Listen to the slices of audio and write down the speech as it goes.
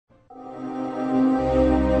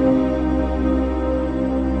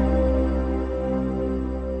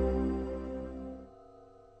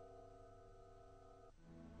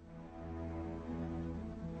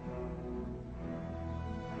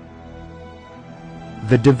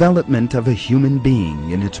The development of a human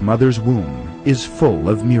being in its mother's womb is full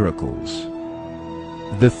of miracles.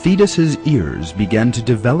 The fetus's ears began to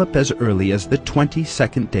develop as early as the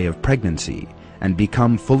 22nd day of pregnancy and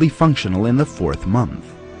become fully functional in the 4th month.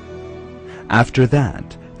 After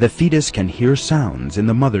that, the fetus can hear sounds in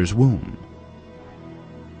the mother's womb.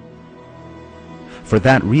 For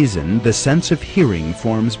that reason, the sense of hearing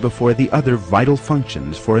forms before the other vital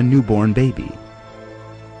functions for a newborn baby.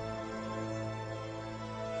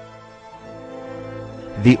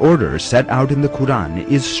 The order set out in the Qur'an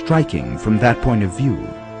is striking from that point of view.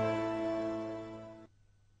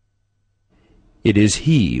 It is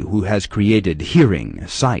He who has created hearing,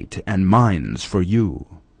 sight, and minds for you.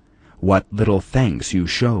 What little thanks you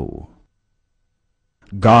show!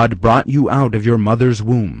 God brought you out of your mother's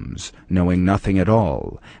wombs, knowing nothing at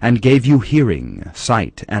all, and gave you hearing,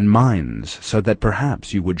 sight, and minds, so that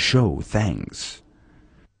perhaps you would show thanks.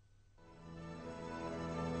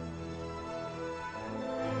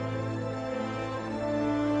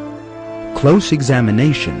 Close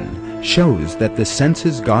examination shows that the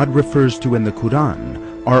senses God refers to in the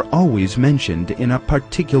Qur'an are always mentioned in a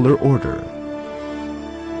particular order: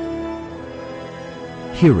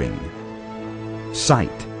 hearing,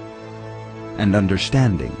 sight, and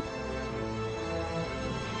understanding.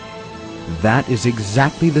 That is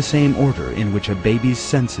exactly the same order in which a baby's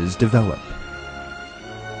senses develop.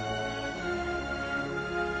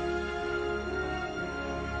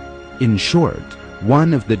 In short,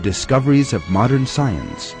 one of the discoveries of modern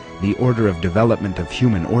science, the order of development of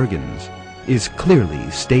human organs, is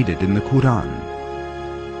clearly stated in the Qur'an.